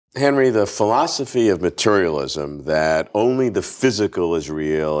Henry, the philosophy of materialism that only the physical is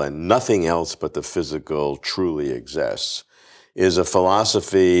real and nothing else but the physical truly exists is a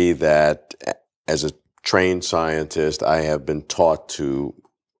philosophy that, as a trained scientist, I have been taught to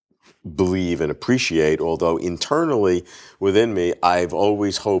believe and appreciate, although internally within me, I've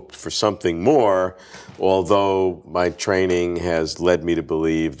always hoped for something more, although my training has led me to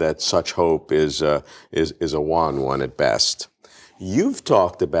believe that such hope is a wan one at best. You've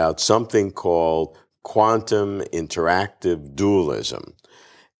talked about something called quantum interactive dualism,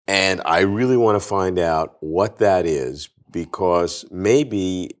 and I really want to find out what that is, because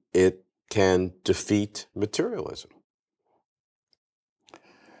maybe it can defeat materialism.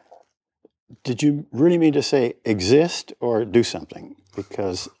 Did you really mean to say exist or do something?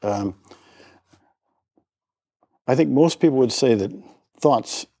 Because I think most people would say that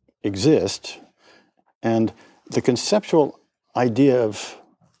thoughts exist, and the conceptual idea of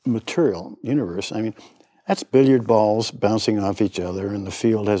material universe, I mean, that's billiard balls bouncing off each other, and the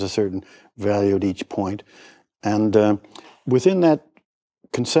field has a certain value at each point. And within that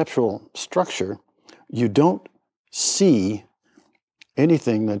conceptual structure, you don't see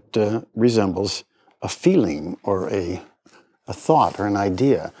anything that resembles a feeling or a thought or an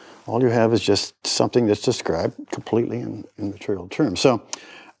idea. All you have is just something that's described completely in material terms. So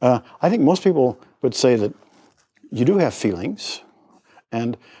I think most people would say that you do have feelings,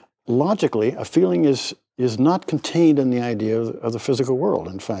 and logically, a feeling is not contained in the idea of the physical world.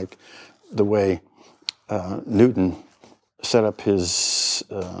 In fact, the way Newton set up his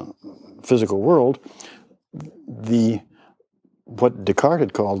physical world, what Descartes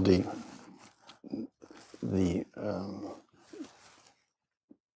had called the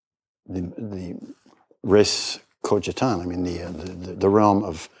res cogitans, I mean the realm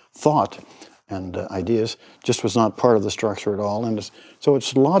of thought and ideas, just was not part of the structure at all, and so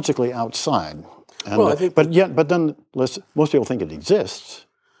it's logically outside. And, well, I think, but then most people think it exists.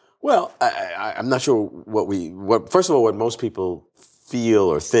 Well, I'm not sure first of all, what most people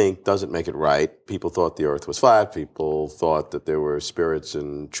feel or think doesn't make it right. People thought the earth was flat. People thought that there were spirits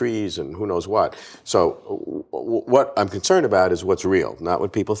in trees and who knows what. So what I'm concerned about is what's real, not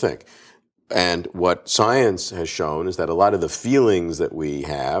what people think. And what science has shown is that a lot of the feelings that we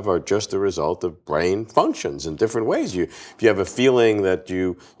have are just a result of brain functions in different ways. If you have a feeling that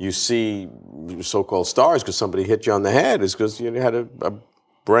you see so-called stars because somebody hit you on the head, it's because you had a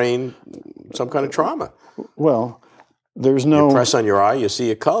brain, some kind of trauma. Well, there's no... You press on your eye, you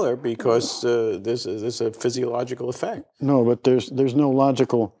see a color because there's a physiological effect. No, but there's no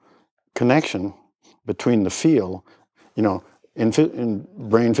logical connection between the feel. You know, in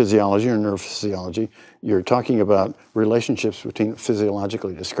brain physiology or neurophysiology, you're talking about relationships between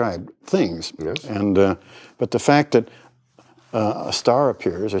physiologically described things. Yes. And but the fact that a star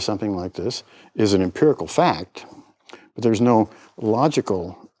appears or something like this is an empirical fact, but there's no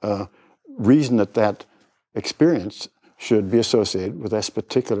logical reason that experience should be associated with this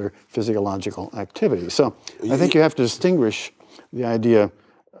particular physiological activity. So I think you have to distinguish the idea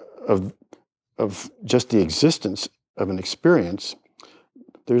of just the existence of an experience.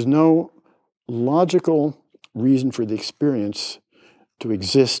 There's no logical reason for the experience to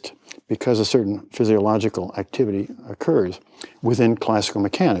exist because a certain physiological activity occurs within classical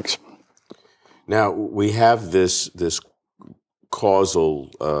mechanics. Now, we have this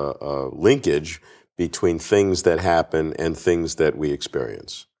causal linkage between things that happen and things that we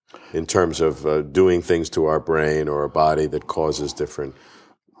experience in terms of doing things to our brain or our body that causes different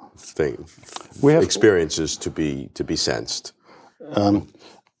experiences to be sensed.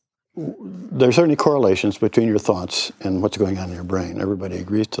 There are certainly correlations between your thoughts and what's going on in your brain. Everybody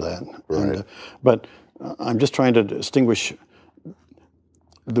agrees to that. Right. And, but I'm just trying to distinguish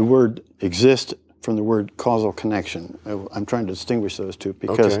the word exist from the word causal connection. I'm trying to distinguish those two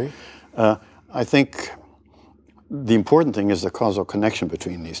because I think the important thing is the causal connection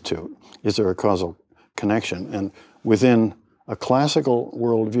between these two. Is there a causal connection? And within a classical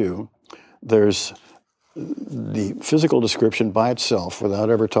worldview, there's the physical description by itself, without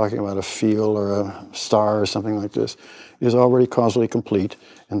ever talking about a field or a star or something like this, is already causally complete,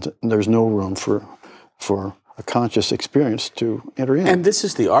 and there's no room for a conscious experience to enter in. And this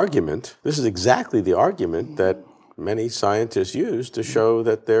is the argument, this is exactly the argument that many scientists use to show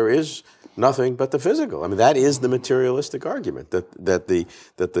that there is nothing but the physical. I mean, that is the materialistic argument, that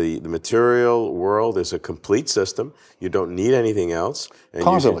the material world is a complete system. You don't need anything else. And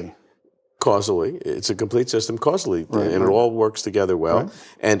causally, it's a complete system causally, and it all works together well. Right.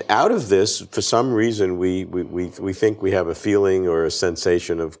 And out of this, for some reason, we think we have a feeling or a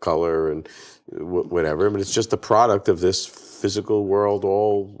sensation of color and whatever, but it's just a product of this physical world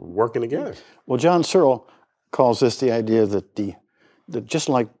all working together. Well, John Searle calls this the idea that just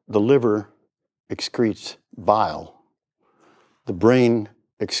like the liver excretes bile, the brain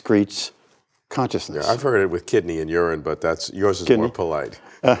excretes consciousness. Yeah, I've heard it with kidney and urine, but yours is more polite.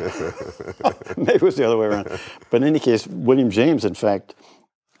 Maybe it was the other way around. But in any case, William James, in fact,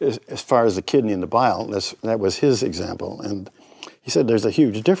 as far as the kidney and the bile, that was his example. And he said there's a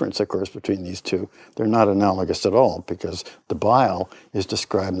huge difference, of course, between these two. They're not analogous at all because the bile is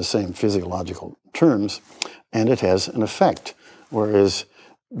described in the same physiological terms and it has an effect, whereas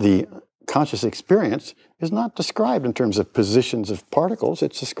the conscious experience is not described in terms of positions of particles.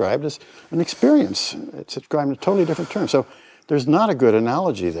 It's described as an experience. It's described in a totally different term. So there's not a good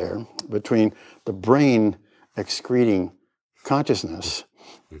analogy there between the brain excreting consciousness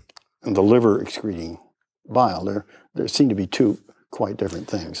and the liver excreting bile. There seem to be two quite different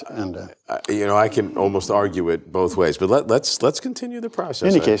things. And I can almost argue it both ways, but let's continue the process.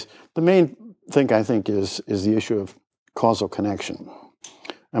 In any case, the main thing I think is the issue of causal connection.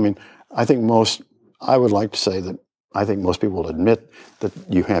 I mean, I would like to say that I think most people will admit that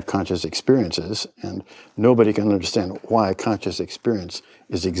you have conscious experiences, and nobody can understand why a conscious experience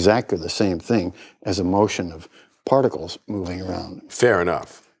is exactly the same thing as a motion of particles moving around. Fair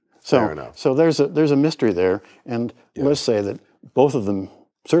enough. Fair enough. So there's a mystery there, and let's say that both of them,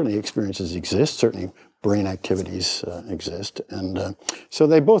 certainly experiences exist, certainly brain activities exist, and so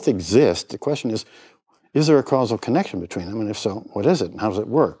they both exist. The question is there a causal connection between them, and if so, what is it, and how does it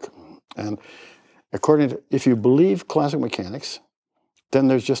work? And if you believe classical mechanics, then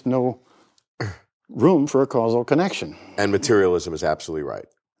there's just no room for a causal connection. And materialism is absolutely right.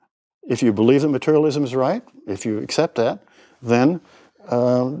 If you believe that materialism is right, if you accept that, then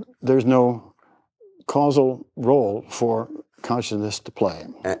there's no causal role for consciousness to play.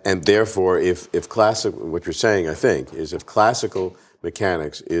 And therefore, if what you're saying, I think, is if classical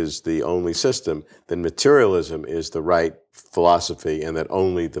mechanics is the only system, then materialism is the right philosophy, and that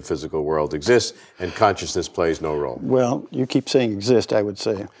only the physical world exists, and consciousness plays no role. Well, you keep saying exist. I would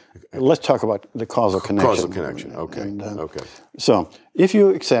say, let's talk about the causal connection. Causal connection, okay. And, okay. So, if you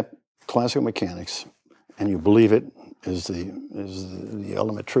accept classical mechanics and you believe it is the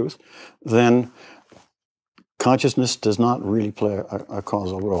ultimate truth, then consciousness does not really play a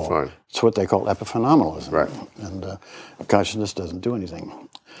causal role. Fine. It's what they call epiphenomenalism. Right. And consciousness doesn't do anything.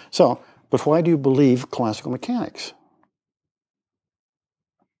 So, but why do you believe classical mechanics?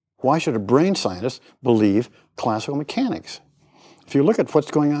 Why should a brain scientist believe classical mechanics? If you look at what's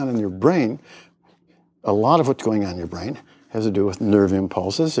going on in your brain, a lot of what's going on in your brain has to do with nerve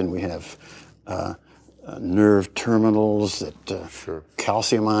impulses, and we have nerve terminals that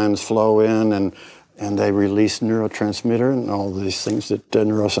calcium ions flow in, and they release neurotransmitter and all these things that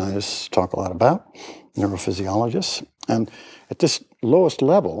neuroscientists talk a lot about, neurophysiologists. And at this lowest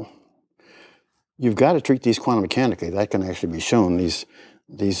level, you've got to treat these quantum mechanically. That can actually be shown.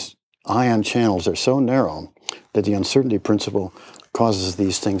 These ion channels are so narrow that the uncertainty principle causes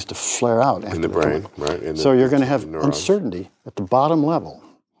these things to flare out in the brain, right? So you're going to have uncertainty at the bottom level.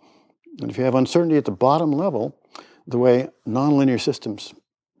 And if you have uncertainty at the bottom level, the way nonlinear systems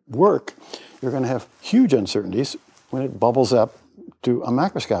work, you're going to have huge uncertainties when it bubbles up to a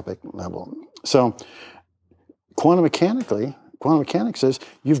macroscopic level. So quantum mechanics says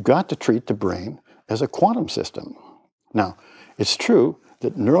you've got to treat the brain as a quantum system. Now, it's true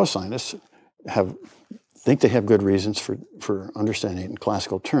that neuroscientists think they have good reasons for understanding it in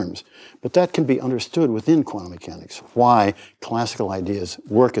classical terms, but that can be understood within quantum mechanics, why classical ideas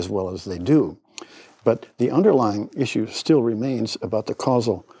work as well as they do. But the underlying issue still remains about the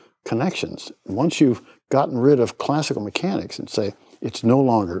causal connections. Once you've gotten rid of classical mechanics and say it's no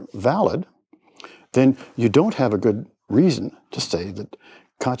longer valid, then you don't have a good reason to say that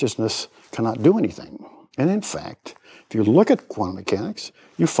consciousness cannot do anything. And in fact, if you look at quantum mechanics,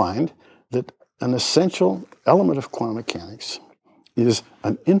 you find that an essential element of quantum mechanics is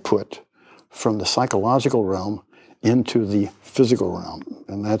an input from the psychological realm into the physical realm.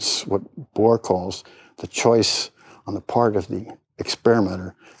 And that's what Bohr calls the choice on the part of the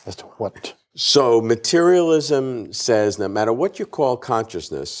experimenter as to what. So materialism says no matter what you call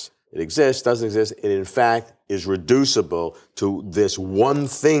consciousness, it exists, doesn't exist, it in fact is reducible to this one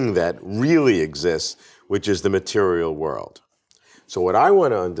thing that really exists, which is the material world. So what I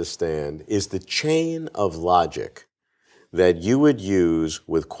want to understand is the chain of logic that you would use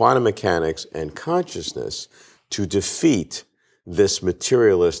with quantum mechanics and consciousness to defeat this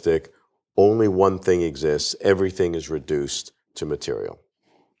materialistic, only one thing exists, everything is reduced to material.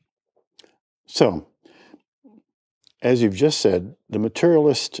 So, as you've just said, the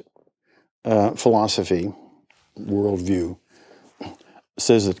materialist philosophy, worldview,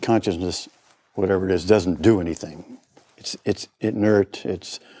 says that consciousness, whatever it is, doesn't do anything. It's inert.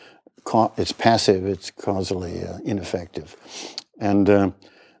 It's passive. It's causally ineffective. And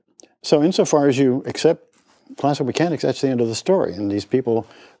so, insofar as you accept classical mechanics, that's the end of the story. And these people,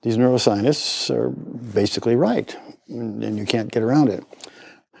 these neuroscientists, are basically right, and you can't get around it.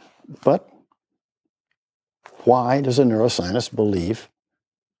 But why does a neuroscientist believe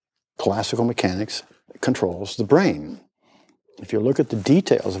classical mechanics controls the brain? If you look at the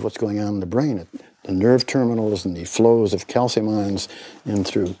details of what's going on in the brain, the nerve terminals and the flows of calcium ions in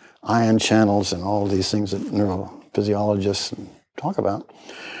through ion channels and all these things that neurophysiologists talk about,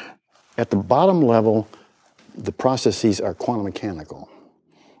 at the bottom level, the processes are quantum mechanical.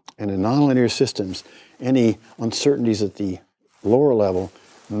 And in nonlinear systems, any uncertainties at the lower level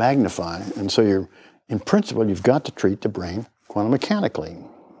magnify. And so in principle, you've got to treat the brain quantum mechanically.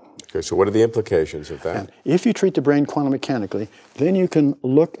 Okay, so what are the implications of that? And if you treat the brain quantum mechanically, then you can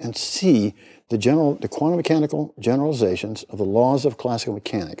look and see the quantum mechanical generalizations of the laws of classical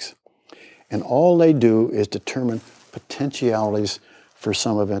mechanics. And all they do is determine potentialities for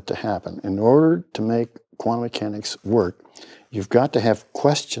some event to happen. In order to make quantum mechanics work, you've got to have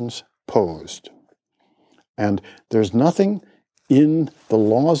questions posed. And there's nothing in the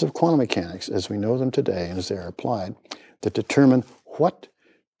laws of quantum mechanics, as we know them today and as they are applied, that determine what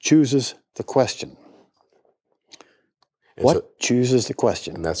chooses the question. What chooses the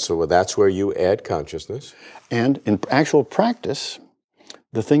question? And that's where you add consciousness. And in actual practice,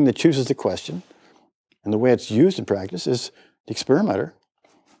 the thing that chooses the question, and the way it's used in practice, is the experimenter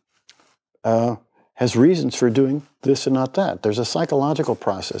has reasons for doing this and not that. There's a psychological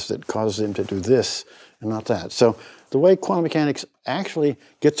process that causes him to do this and not that. So the way quantum mechanics actually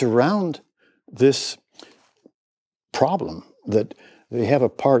gets around this problem, that they have a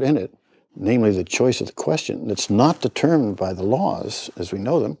part in it, namely the choice of the question, that's not determined by the laws as we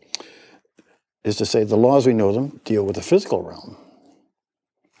know them, is to say the laws we know them deal with the physical realm.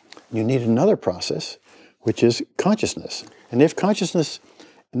 You need another process, which is consciousness. And if consciousness,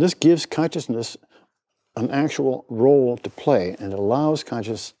 and this gives consciousness an actual role to play, and it allows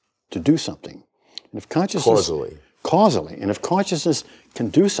consciousness to do something. And if consciousness... Causally. And if consciousness can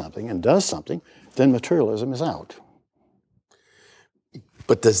do something and does something, then materialism is out.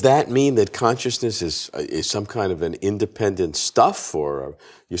 But does that mean that consciousness is some kind of an independent stuff? Or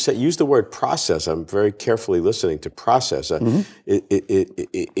you use the word process. I'm very carefully listening to process.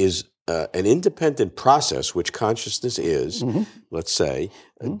 It is an independent process, which consciousness is, let's say.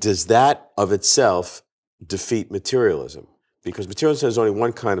 Does that of itself defeat materialism? Because materialism is only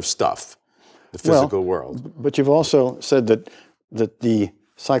one kind of stuff, the physical world. But you've also said that the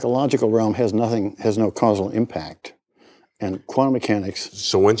psychological realm has no causal impact. And quantum mechanics...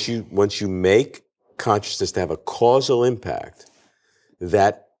 So once you make consciousness to have a causal impact,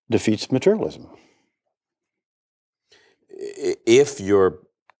 that... defeats materialism. If you're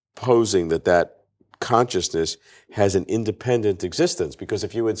posing that consciousness has an independent existence, because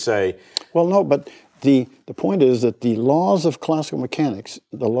if you would say... Well, no, but the point is that the laws of classical mechanics,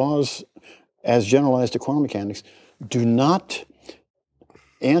 the laws as generalized to quantum mechanics, do not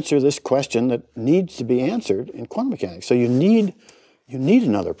answer this question that needs to be answered in quantum mechanics. So you need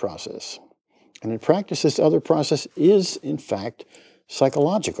another process. And in practice, this other process is, in fact,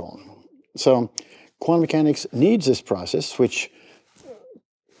 psychological. So quantum mechanics needs this process, which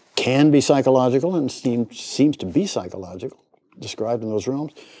can be psychological and seems to be psychological, described in those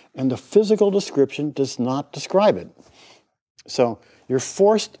realms, and the physical description does not describe it. So you're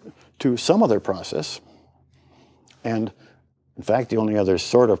forced to some other process, and in fact, the only other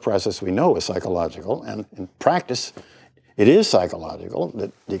sort of process we know is psychological, and in practice, it is psychological,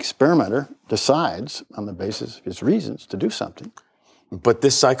 that the experimenter decides on the basis of his reasons to do something. But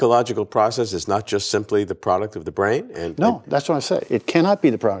this psychological process is not just simply the product of the brain? No, that's what I say. It cannot be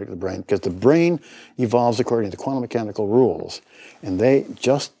the product of the brain, because the brain evolves according to quantum mechanical rules, and they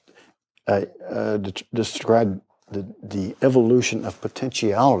just describe the evolution of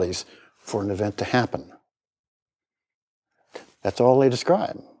potentialities for an event to happen. That's all they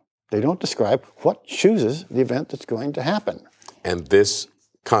describe. They don't describe what chooses the event that's going to happen. And this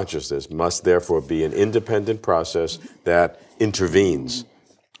consciousness must therefore be an independent process that intervenes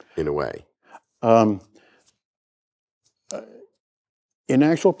in a way. In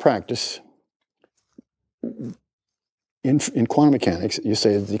actual practice, in quantum mechanics, you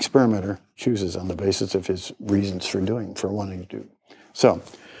say the experimenter chooses on the basis of his reasons for wanting to do. So,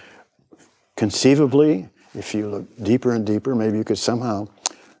 conceivably, if you look deeper and deeper, maybe you could somehow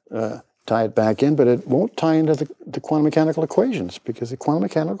tie it back in, but it won't tie into the quantum mechanical equations, because the quantum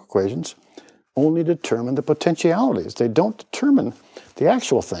mechanical equations only determine the potentialities. They don't determine the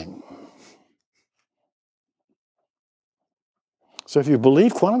actual thing. So if you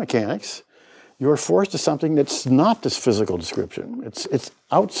believe quantum mechanics, you're forced to something that's not this physical description. It's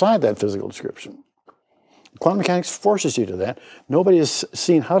outside that physical description. Quantum mechanics forces you to that. Nobody has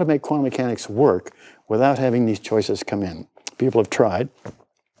seen how to make quantum mechanics work without having these choices come in. People have tried,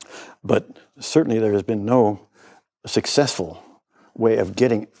 but certainly there has been no successful way of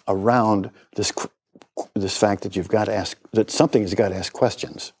getting around this fact that you've got to ask, that something has got to ask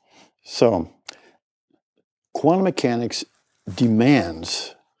questions. So quantum mechanics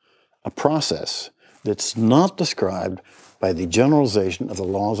demands a process that's not described by the generalization of the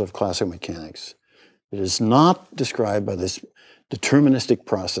laws of classical mechanics. It is not described by this deterministic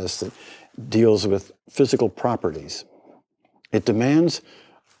process that deals with physical properties. It demands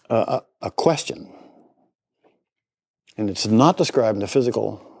a question, and it's not described in the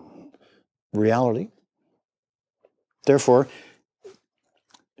physical reality. Therefore,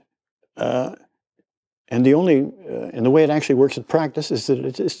 and the way it actually works in practice is that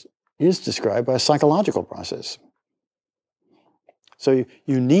it is described by a psychological process. So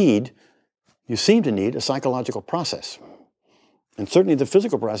you seem to need a psychological process. And certainly the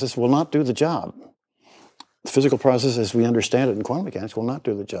physical process will not do the job. The physical process, as we understand it in quantum mechanics, will not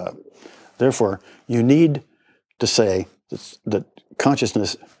do the job. Therefore, you need to say that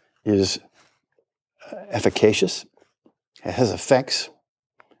consciousness is efficacious, it has effects,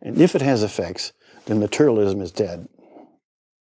 and if it has effects, then materialism is dead.